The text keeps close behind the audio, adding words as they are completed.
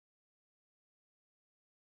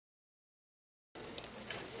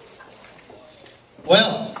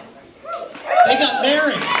Well, they got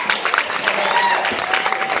married.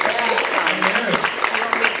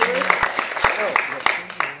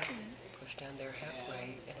 Push down there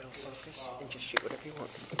halfway and it'll focus and just shoot whatever you want.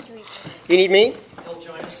 You need me? He'll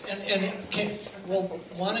join us. Will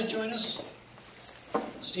Juana join us?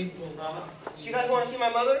 Steve, will Juana? Do you guys want to see my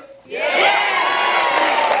mother?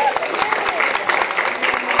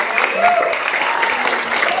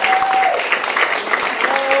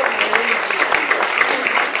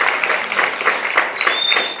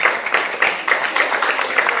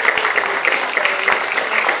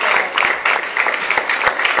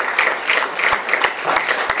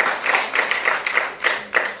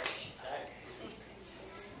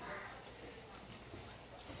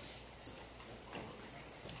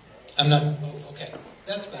 I'm not, oh, okay.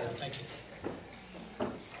 That's better, thank you.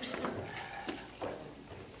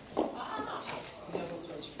 We have a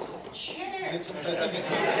place for that. Chair. This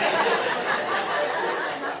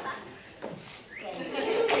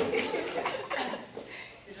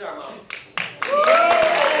is our mom.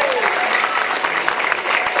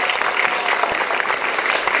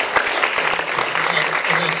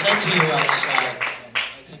 As I said to you outside,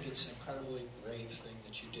 I think it's an incredibly brave thing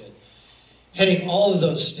that you did. Hitting all of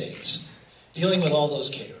those states, dealing with all those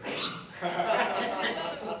caterers,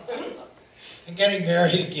 and getting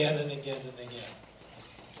married again and again and again.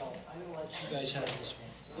 So I'm going to let you guys have this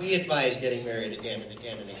one. We advise getting married again and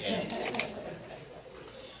again and again.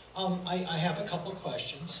 I have a couple of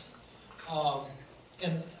questions.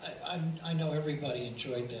 And I know everybody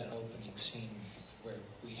enjoyed that opening scene where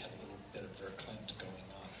we had a little bit of verklempt going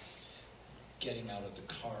on. Getting out of the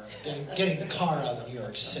car, getting the car out of New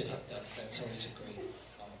York City. That's always a great.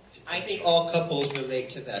 I think all couples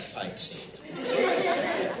relate to that fight scene.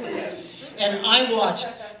 And I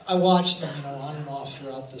watched them, on and off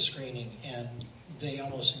throughout the screening, and they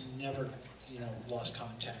almost never, lost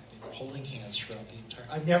contact. They were holding hands throughout the entire.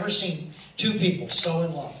 I've never seen two people so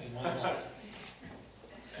in love in my life.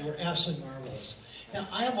 They were absolutely marvelous. Now,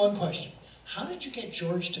 I have one question. How did you get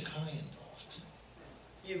George Takei involved?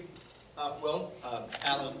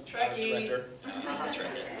 Alan, our director,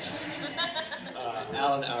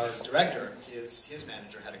 Alan, our director, his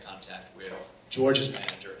manager had a contact with George's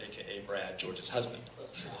manager, aka Brad, George's husband,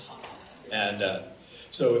 and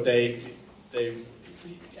so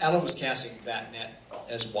Alan was casting that net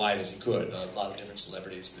as wide as he could. A lot of different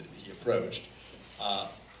celebrities that he approached.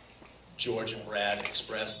 George and Brad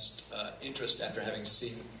expressed interest after having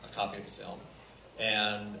seen a copy of the film,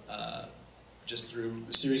 and just through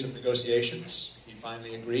a series of negotiations, he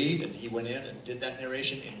finally agreed, and he went in and did that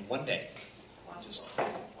narration in one day. Just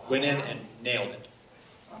went in and nailed it.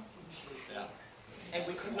 Yeah. And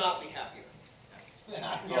we could not be happier.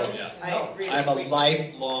 Oh, yeah. I'm a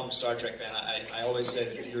lifelong Star Trek fan. I always say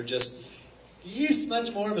that if you're just this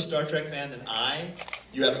much more of a Star Trek fan than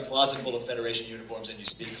you have a closet full of Federation uniforms and you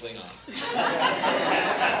speak Klingon.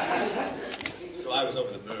 So I was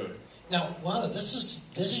over the moon. Now, Juana, this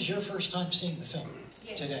is your first time seeing the film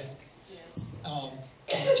today. Yes.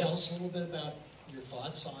 Can you tell us a little bit about your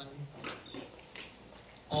thoughts on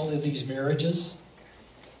all of these marriages?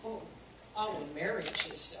 Well, all the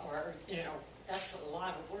marriages are, that's a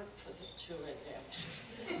lot of work for the two of them.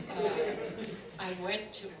 I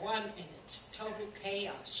went to one and it's total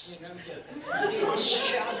chaos, you're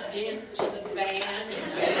shoved into the van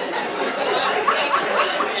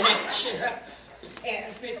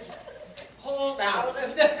and been pulled out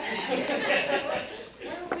of the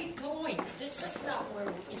Where are we going? This is not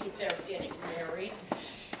where they're getting married.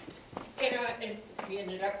 And we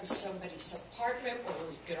ended up with somebody's apartment where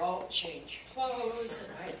we could all change clothes,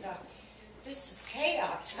 and I thought, this is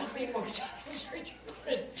chaos. How many more times are you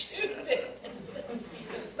going to do this?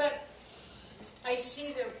 But I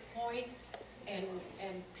see their point, and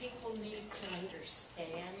people need to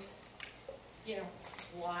understand,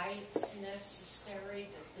 why it's necessary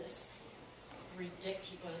that this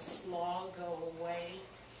ridiculous law go away.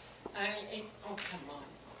 Oh, come on.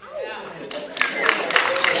 Yeah.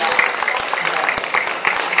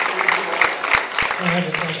 I have a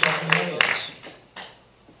question from the audience.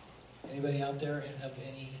 Anybody out there have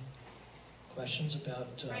any questions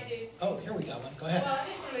about... I do. Oh, here we got one. Go ahead. Well, I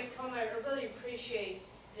just want to comment. I really appreciate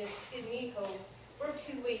this in Nico. We're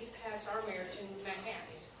 2 weeks past our marriage in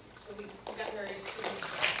Manhattan. So we got married 2 weeks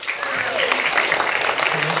ago.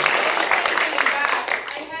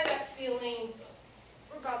 I had that feeling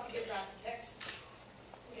we're about to get back to Texas.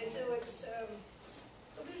 And so it was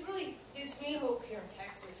really, gives me hope here in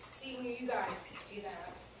Texas, seeing you guys do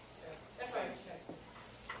that. So that's what I'm saying.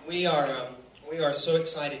 We are are so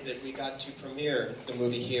excited that we got to premiere the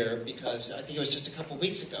movie here because I think it was just a couple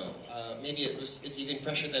weeks ago. Maybe it's even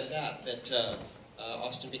fresher than that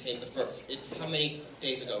Austin became the first. How many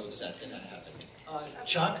days ago was that happened?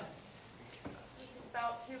 Chuck?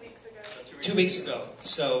 About 2 weeks ago. 2 weeks ago.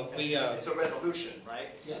 So we. It's a resolution, right?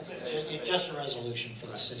 Yes. It's just a resolution for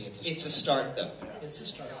the city at this point. It's a start, though. It's a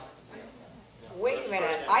start. Wait a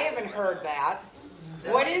minute, I haven't heard that.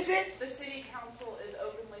 What is it? The city council is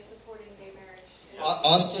openly supporting gay marriage.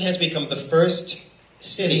 Austin has become the first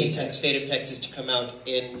city in the state of Texas to come out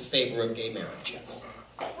in favor of gay marriage.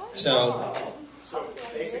 So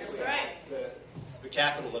basically, Right. the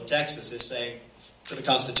capital of Texas is saying to the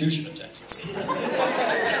Constitution of Texas.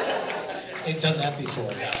 They've done that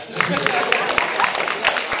before.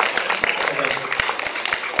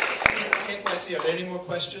 Can't quite see. Are there any more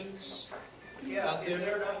questions? Yeah, out there? is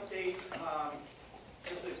there an update,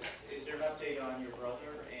 is there an update on your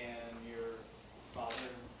brother and your father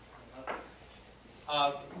and mother?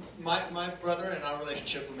 My brother and our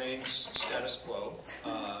relationship remains status quo.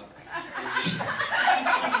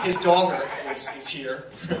 His daughter is here.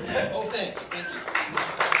 Oh, thanks. Thank you.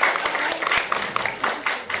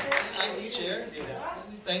 I can share.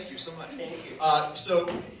 Thank you so much. So,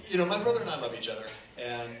 my brother and I love each other,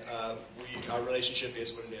 and our relationship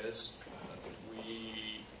is what it is.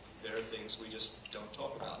 There are things we just don't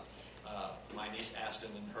talk about. My niece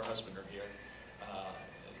Aston and her husband are here,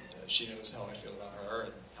 and she knows how I feel about her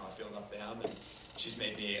and how I feel about them. And she's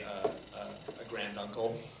made me a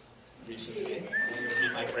granduncle recently. I'm going to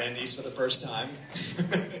meet my grandniece for the first time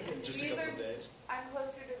in just a couple of days. I'm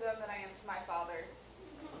closer to them than I am to my father.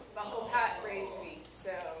 Uncle Pat raised me,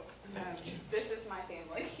 so this is my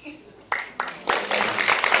family.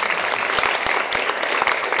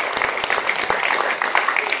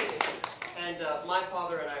 And my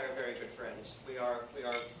father and I are very good friends. We are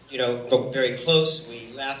very close.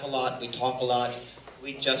 We laugh a lot. We talk a lot.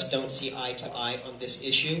 We just don't see eye to eye on this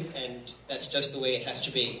issue, and that's just the way it has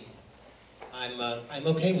to be. I'm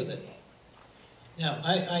okay with it. Now,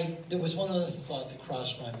 there was one other thought that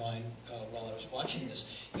crossed my mind while I was watching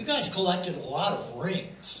this. You guys collected a lot of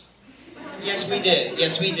rings. Yes, we did.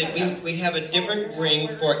 Yes, we did. We have a different ring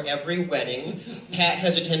for every wedding. Pat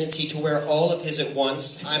has a tendency to wear all of his at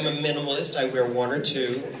once. I'm a minimalist. I wear one or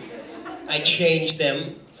two. I change them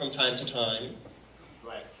from time to time.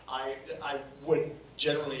 Right. I would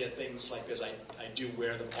generally at things like this, I do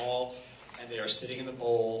wear them all, and they are sitting in the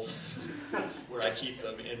bowl where I keep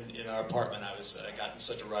them in our apartment. I got in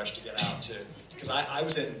such a rush to get out because I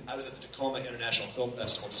was at the Tacoma International Film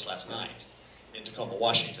Festival just last night in Tacoma,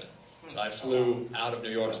 Washington. So I flew out of New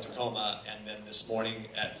York to Tacoma, and then this morning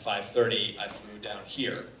at 5:30, I flew down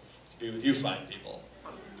here to be with you fine people.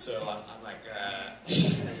 So I'm like,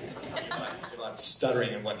 if I'm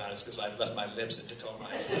stuttering and whatnot, it's because I've left my lips in Tacoma,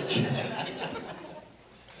 I think.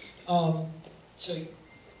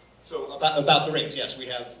 So about the rings, yes, we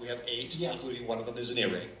have 8, Yeah. including one of them is an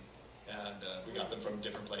earring, and we got them from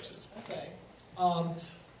different places. Okay. All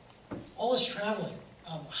this traveling,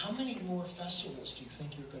 how many more festivals do you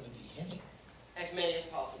think you're going to be hitting? As many as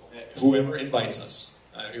possible. Whoever invites us,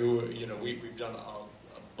 we've done a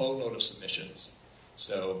boatload of submissions,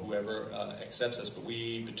 so whoever accepts us. But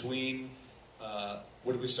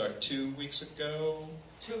what did we start, 2 weeks ago?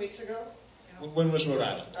 2 weeks ago? When was Rhode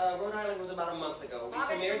Island? Rhode Island was about a month ago. We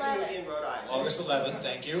August premiered the 11th. movie in Rhode Island. August 11th,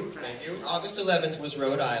 thank you. August 11th was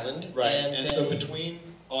Rhode Island. Right, and so then- between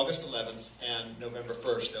August 11th and November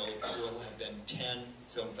 1st, there will have been 10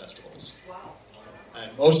 film festivals. Wow.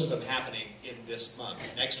 And most of them happening in this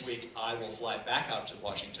month. Next week, I will fly back out to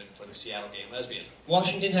Washington for the Seattle Gay and Lesbian.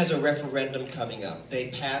 Washington has a referendum coming up. They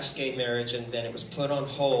passed gay marriage and then it was put on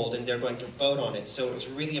hold and they're going to vote on it. So it was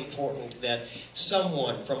really important that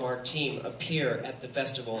someone from our team appear at the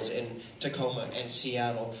festivals in Tacoma and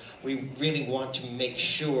Seattle. We really want to make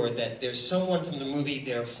sure that there's someone from the movie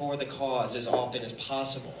there for the cause as often as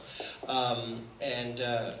possible.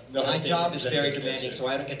 My job is very demanding, so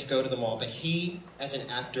I don't get to go to them all. But he, as an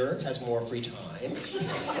actor, has more free time.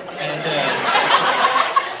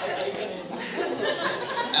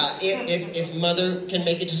 And if Mother can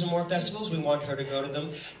make it to some more festivals, we want her to go to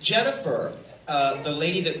them. Jennifer, the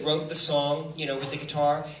lady that wrote the song, with the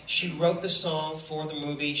guitar, she wrote the song for the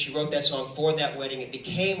movie. She wrote that song for that wedding. It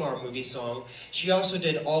became our movie song. She also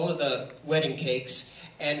did all of the wedding cakes.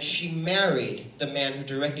 And she married the man who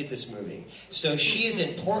directed this movie. So she is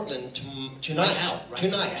in Portland tonight. Right now, right?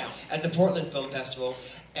 Tonight. Now. at the Portland Film Festival.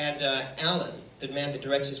 And Alan, the man that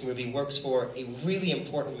directs this movie, works for a really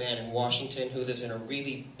important man in Washington who lives in a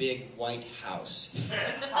really big white house.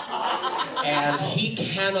 And he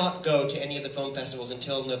cannot go to any of the film festivals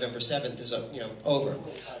until November 7th is over.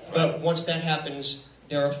 But once that happens,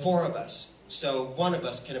 there are 4 of us. So one of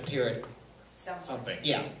us can appear at something.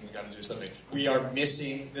 Yeah. We've got to do something. We are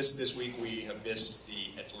missing, this week we have missed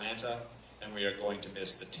the Atlanta, and we are going to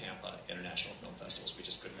miss the Tampa International Film Festivals. We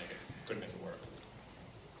just couldn't make it work.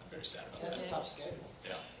 I'm very sad about That's that. a tough schedule.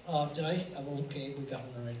 Yeah. Okay, we got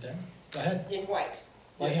one right there. Go ahead. In white.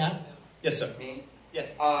 White hat? Yes, sir. Me?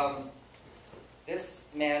 Yes. This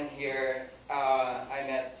man here, I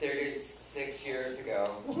met 36 years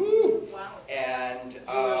ago. Woohoo! Wow. And You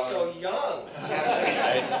were so young.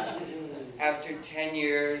 after 10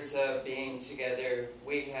 years of being together,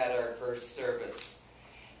 we had our first service.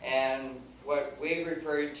 And what we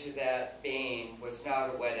referred to that being was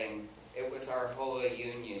not a wedding. It was our holy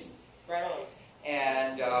union. Right on.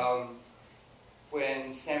 And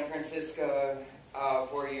when San Francisco,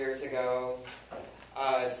 4 years ago,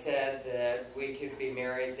 said that we could be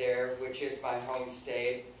married there, which is my home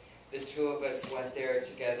state, the 2 of us went there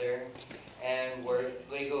together and were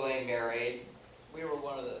legally married. We were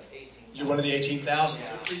one of the 18. You're one of the 18,000.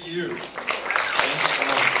 Yeah. Good for you. Stand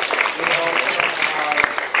strong. We also have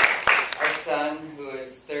our son, who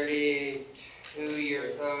is 32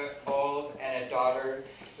 years old, and a daughter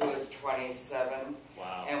who is 27.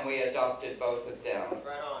 Wow. And we adopted both of them.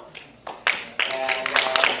 Right on. And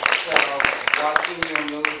so watching your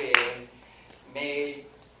movie made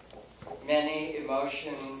many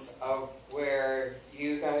emotions of where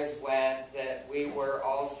you guys went that we were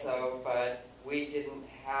also, but we didn't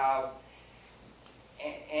have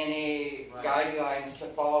any guidelines to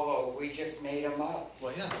follow. We just made them up.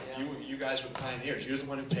 Well, yeah. You guys were the pioneers. You're the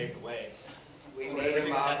one who paved the way We for made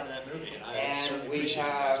everything them that up. happened in that movie, and I And certainly we appreciate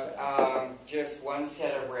have that. just one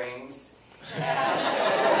set of rings.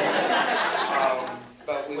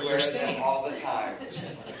 But we Well, wear you're singing. them all the time.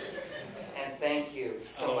 And thank you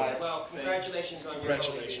so much. Well, congratulations on your movie.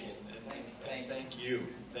 Congratulations, and thank you.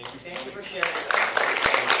 Thank you Thank you for for coming. sharing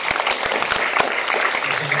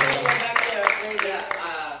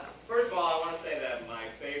that. First of all, I want to say that my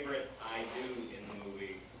favorite I do in the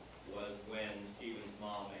movie was when Steven's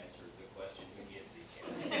mom answered the question, who gives these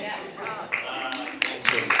kids? Yeah.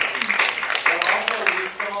 But also,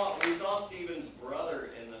 we saw Steven's brother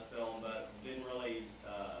in the film, but didn't really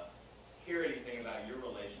hear anything about your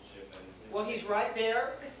relationship. And his Well, he's right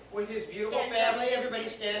there with his beautiful family. Everybody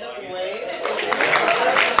stand up and wave.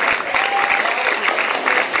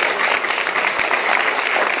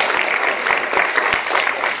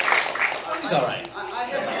 He's all right.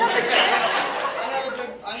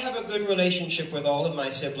 I have a good relationship with all of my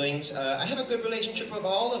siblings. I have a good relationship with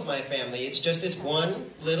all of my family. It's just this one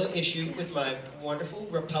little issue with my wonderful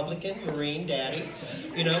Republican Marine daddy,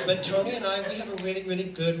 But Tony and I, we have a really, really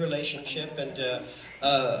good relationship. And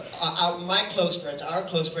our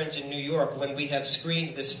close friends in New York, when we have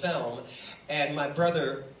screened this film, and my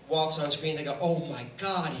brother walks on screen, they go, "Oh my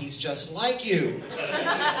God, he's just like you."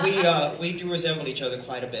 We do resemble each other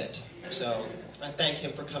quite a bit. So I thank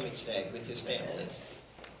him for coming today with his families.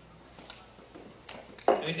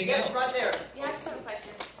 Anything Yes, else? right there. Yeah, I just have a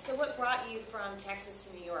question. So what brought you from Texas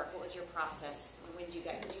to New York? What was your process? When did you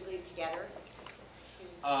leave together?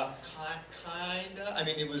 Kinda. I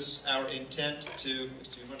mean, it was our intent to. Do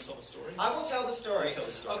you want to tell the story? I will tell the story. Tell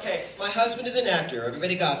the story. Okay, my husband is an actor.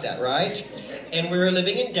 Everybody got that, right? And we were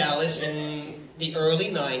living in Dallas in the early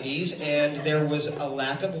 90s, and there was a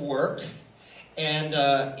lack of work. And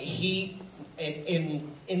in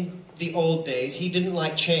the old days, he didn't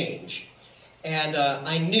like change. And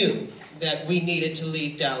I knew that we needed to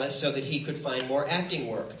leave Dallas so that he could find more acting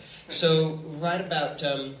work. So right about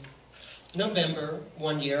November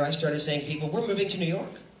one year, I started saying to people, "We're moving to New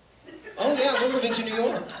York." "Oh yeah, we're moving to New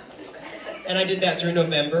York." And I did that through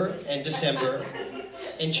November and December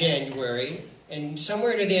and January. And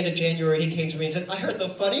somewhere near the end of January, he came to me and said, "I heard the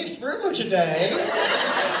funniest rumor today.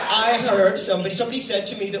 I heard somebody said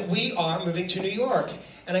to me that we are moving to New York."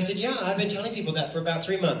 And I said, "Yeah, I've been telling people that for about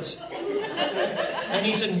 3 months." And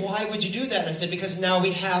he said, "Why would you do that?" And I said, "Because now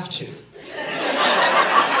we have to.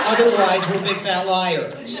 Otherwise, we're big fat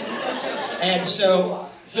liars." And so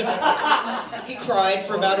he cried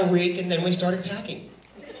for about a week, and then we started packing.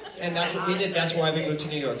 And that's what we did. That's why we moved to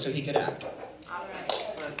New York, so he could act.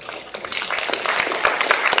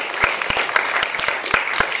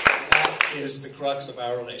 That is the crux of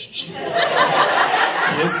our relationship.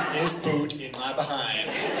 His boot in my behind,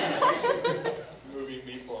 moving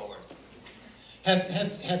me forward. Have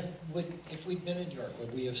if we'd been in New York,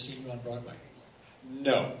 would we have seen you on Broadway?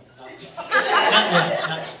 No. Not yet.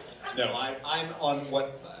 Not yet. No, I'm on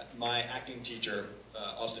what my acting teacher,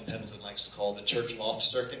 Austin Pendleton, likes to call the church loft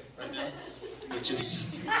circuit right now, which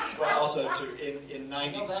is, well, also in 90...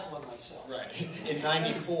 I know that one myself. Right. In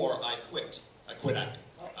 94, I quit. I quit acting.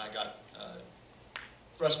 I got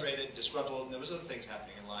frustrated, disgruntled, and there was other things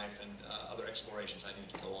happening in life and other explorations I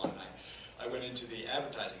needed to go on. I went into the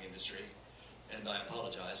advertising industry, and I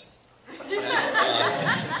apologize.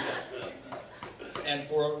 And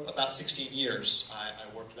for about 16 years,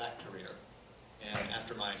 I worked that career. And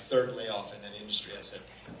after my third layoff in that industry, I said,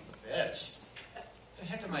 this? What the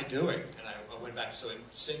heck am I doing? And I went back. So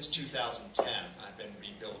since 2010, I've been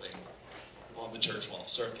rebuilding on the church loft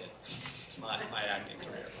circuit my acting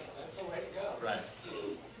career. That's the way to go. Right.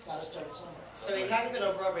 Gotta start somewhere. So he hasn't been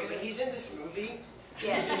on Broadway, but he's in this movie.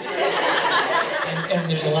 Yeah. And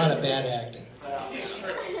there's a lot of bad acting.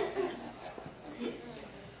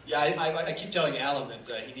 Yeah, I keep telling Alan that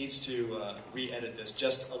he needs to re-edit this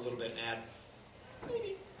just a little bit and add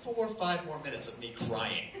maybe 4 or 5 more minutes of me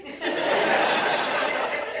crying.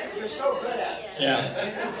 You're so good at it. Yeah.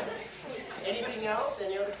 Anything else?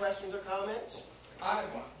 Any other questions or comments? I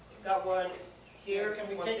have one. Got one here. Can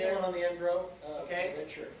we one take there. one on the end row? Okay.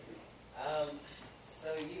 Sure.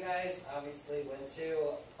 So you guys obviously went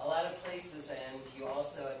to a lot of places, and you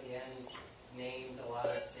also at the end named a lot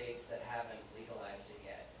of states that haven't legalized it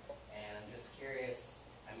yet. And I'm just curious,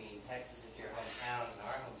 I mean, Texas is your hometown and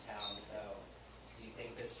our hometown, so do you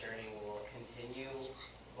think this journey will continue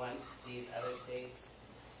once these other states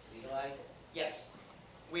legalize it? Yes.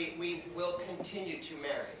 We will continue to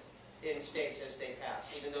marry in states as they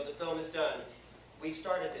pass. Even though the film is done, we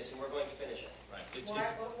started this and we're going to finish it. Right.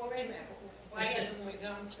 Well, wait a minute. Why haven't we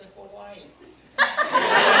gone to Hawaii?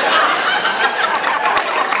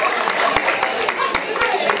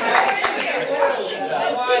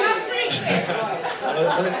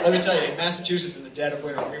 Let me tell you, in Massachusetts in the dead of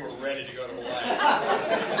winter, we were ready to go to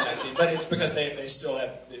Hawaii. But it's because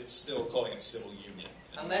it's still calling it civil union.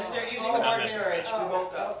 Unless they're using the word marriage, we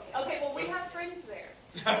won't go. Okay, well, we have friends there.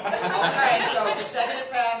 Okay, so the second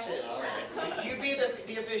it passes, you be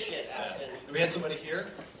the officiant, Aston. Do we have somebody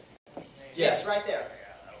here? Yes, right there.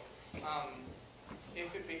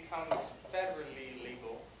 If it becomes federally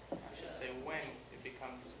legal, I should say when it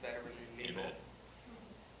becomes federally legal, Amen.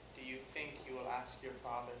 do you think you will ask your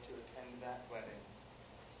father to attend that wedding?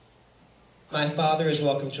 My father is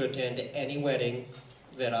welcome to attend any wedding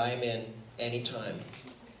that I am in anytime.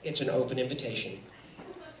 It's an open invitation,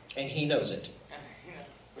 and he knows it.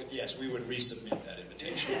 But yes, we would resubmit that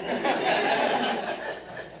invitation.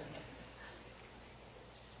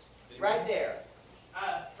 Right there.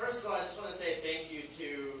 First of all, I just want to say thank you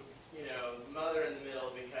to, Mother in the Middle,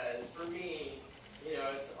 because for me,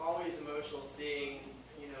 it's always emotional seeing,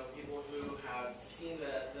 people who have seen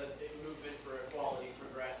the movement for equality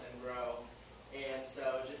progress and grow. And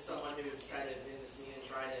so just someone who's kind of in the scene and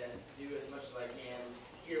trying to do as much as I can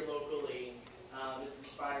here locally, it's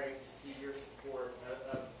inspiring to see your support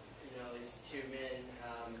of these two men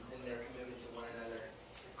and their commitment to one another.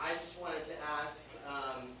 I just wanted to ask,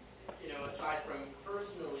 aside from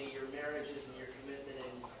personally your marriages and your commitment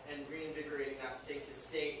and reinvigorating that state to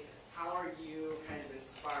state, how are you kind of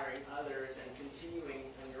inspiring others and continuing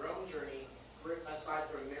on your own journey, aside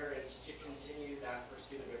from marriage, to continue that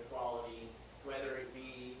pursuit of equality, whether it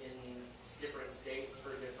be in different states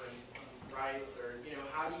for different rights, or,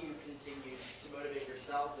 how do you continue to motivate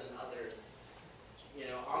yourselves and others?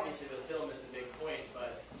 Obviously the film is a big point,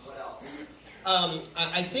 but what else?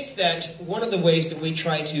 I think that one of the ways that we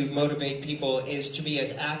try to motivate people is to be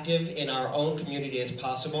as active in our own community as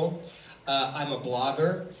possible. I'm a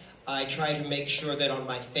blogger. I try to make sure that on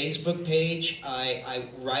my Facebook page I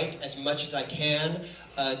write as much as I can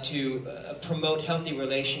to promote healthy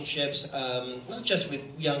relationships, not just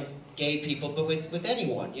with young gay people, but with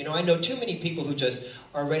anyone. I know too many people who just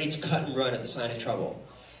are ready to cut and run at the sign of trouble.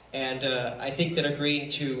 And I think that agreeing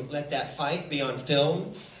to let that fight be on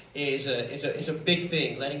film is a big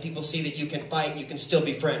thing. Letting people see that you can fight and you can still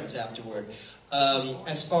be friends afterward.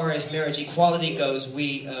 As far as marriage equality goes,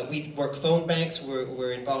 we work phone banks.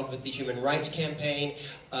 We're involved with the Human Rights Campaign.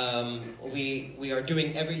 We are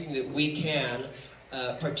doing everything that we can,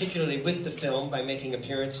 particularly with the film, by making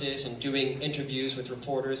appearances and doing interviews with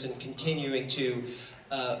reporters and continuing to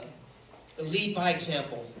lead by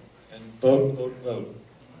example. And vote, vote, vote.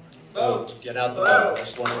 Vote. Get out the vote.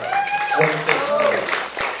 That's one of the things.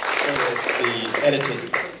 The edited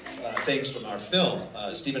things from our film.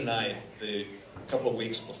 Stephen and I, a couple of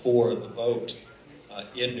weeks before the vote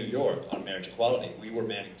in New York on marriage equality, we were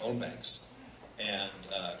manning phone banks. and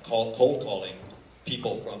cold calling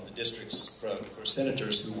people from the districts for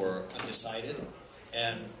senators who were undecided.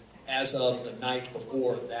 And as of the night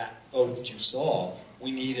before that vote that you saw,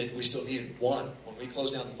 we still needed one. When we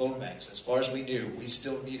closed down the phone banks, as far as we knew, we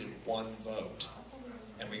still needed one vote.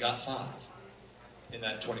 And we got 5 in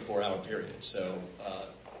that 24-hour period. So,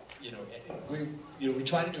 we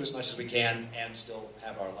try to do as much as we can and still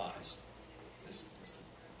have our lives. This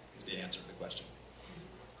is the answer to the question.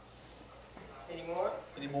 Any more?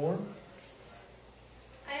 Any more?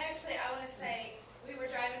 I want to say, we were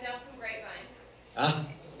driving down from Grapevine.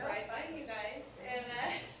 Grapevine, you guys. And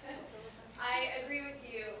I agree with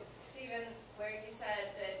you, Stephen, where you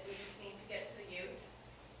said that we need to get to the youth.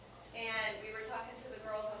 And we were talking to the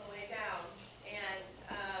girls on the way down. And,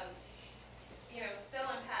 Phil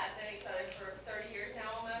and Pat have known each other for 30 years now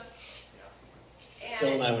almost. Yeah.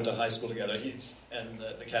 Phil and I went to high school together.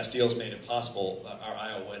 The Castillos made it possible, our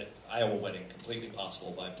Iowa wedding completely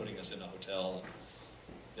possible by putting us in a hotel.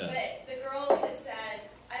 But the girls had said,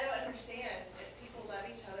 I don't understand if people love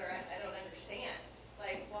each other. I don't understand.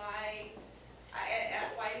 Like, why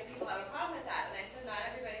do people have a problem with that? And I said, not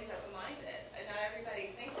everybody's open-minded. And not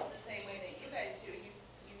everybody thinks the same way that you guys do.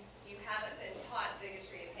 You haven't been taught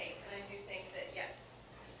bigotry and hate. And I do think that, yes,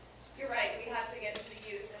 you're right. We have to get to the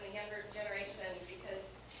youth and the younger generation because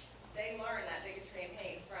they learn that bigotry and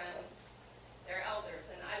hate from their elders.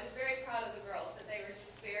 And I was very proud of the girls that they were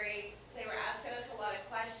just they were asking us a lot of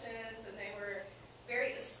questions and they were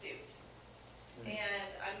very astute. And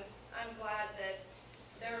I'm glad that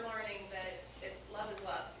they're learning that love is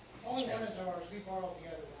love. Only one is ours. We borrow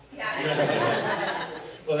the other one. Yeah.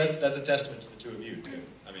 Well, that's a testament to the two of you too.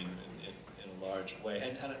 I mean, in a large way.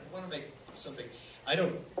 And I want to make something. I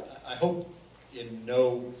hope in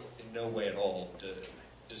no way at all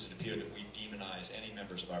does it appear that we demonize any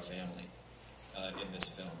members of our family in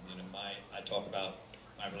this film. I talk about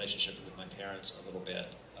my relationship with my parents a little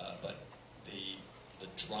bit, but the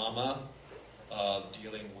drama of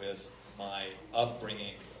dealing with my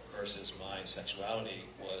upbringing versus my sexuality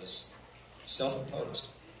was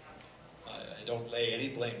self-imposed. I don't lay any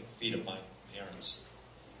blame at the feet of my parents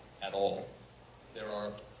at all. There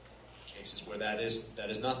are cases where that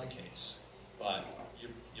is not the case, but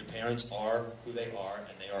your parents are who they are,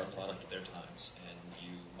 and they are a product of their times, and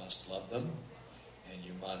you must love them, and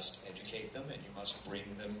you must educate them, and you must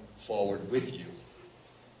bring them forward with you.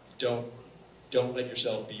 Don't let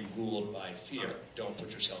yourself be ruled by fear. Don't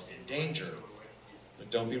put yourself in danger, but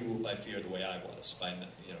don't be ruled by fear the way I was.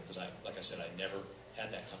 Because like I said, I never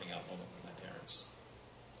had that coming out moment with my parents.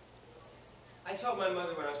 I told my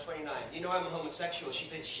mother when I was 29, I'm a homosexual. She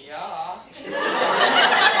said, yeah.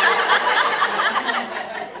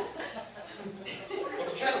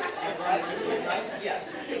 It's true. Right?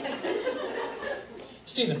 Yes.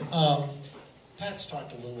 Stephen, Pat's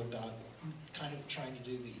talked a little about kind of trying to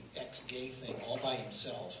do the ex-gay thing all by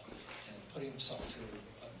himself and putting himself through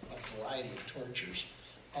a variety of tortures.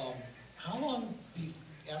 How long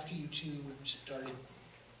after you two started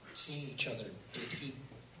seeing each other did he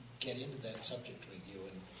get into that subject with you,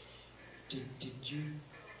 and did you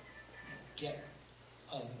get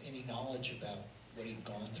any knowledge about what he'd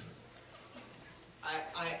gone through?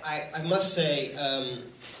 I must say,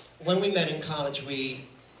 when we met in college, we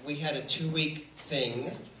had a 2-week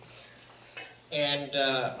thing, and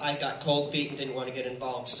I got cold feet and didn't want to get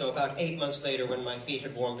involved. So about 8 months later, when my feet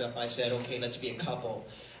had warmed up, I said, okay, let's be a couple.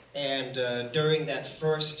 And during that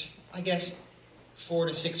first, I guess, 4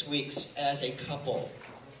 to 6 weeks as a couple,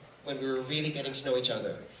 when we were really getting to know each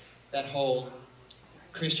other, that whole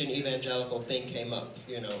Christian evangelical thing came up,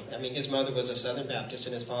 I mean, his mother was a Southern Baptist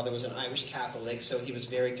and his father was an Irish Catholic, so he was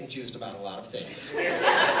very confused about a lot of things.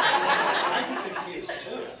 I'm confused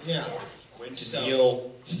too. Yeah. Went to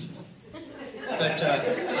Neil. But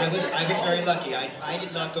I was very lucky. I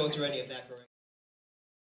did not go through any of that growing up.